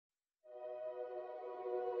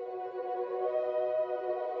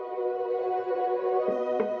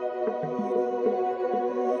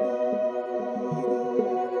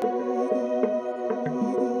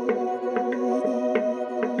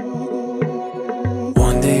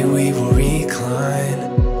we will recline,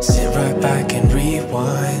 sit right back and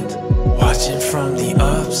rewind, watching from the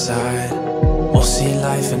upside. We'll see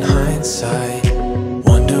life in hindsight,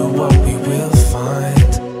 wonder what we will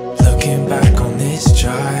find. Looking back on this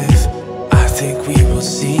drive, I think we will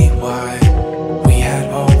see why we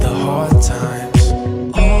had all the hard times.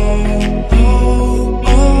 Oh, oh,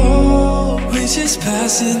 oh, we're just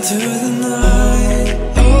passing through the night.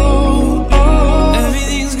 Oh, oh,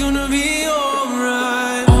 everything's gonna be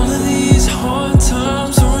alright. All of these hard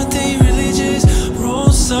times, aren't they really just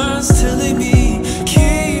road signs telling me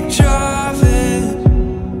keep driving?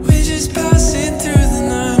 We're just passing through the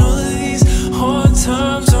night. All of these hard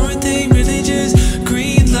times, aren't they really just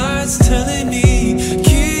green lights telling me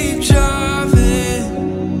keep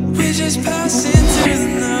driving? We're just passing through the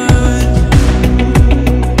night.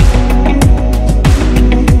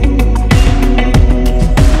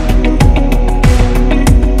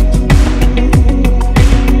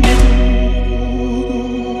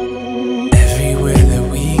 Everywhere that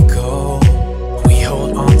we go, we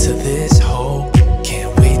hold on to this hope.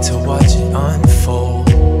 Can't wait to watch it unfold.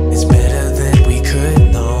 It's better than we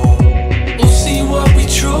could know. We'll see what we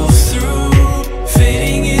drove through,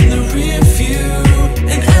 fading in the rear view,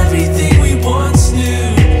 and everything we once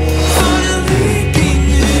knew finally be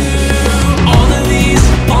new. All of these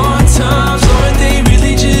hard times, aren't they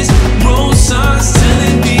really just road signs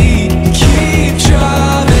telling me keep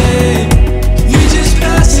driving? We're just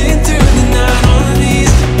passing through the night. All of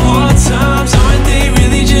these hard times, aren't they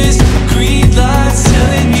really just green lights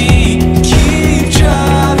telling me keep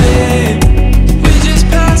driving? We're just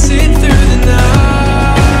passing through the night.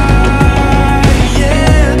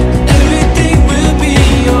 Yeah, everything will be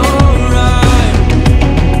alright.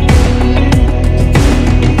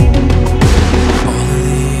 All of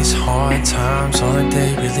these hard times, aren't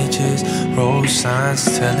they really just road signs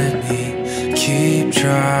telling me keep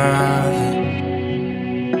driving?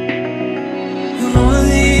 And all of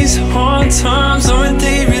these hard times, aren't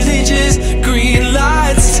they really just green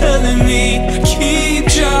lights telling me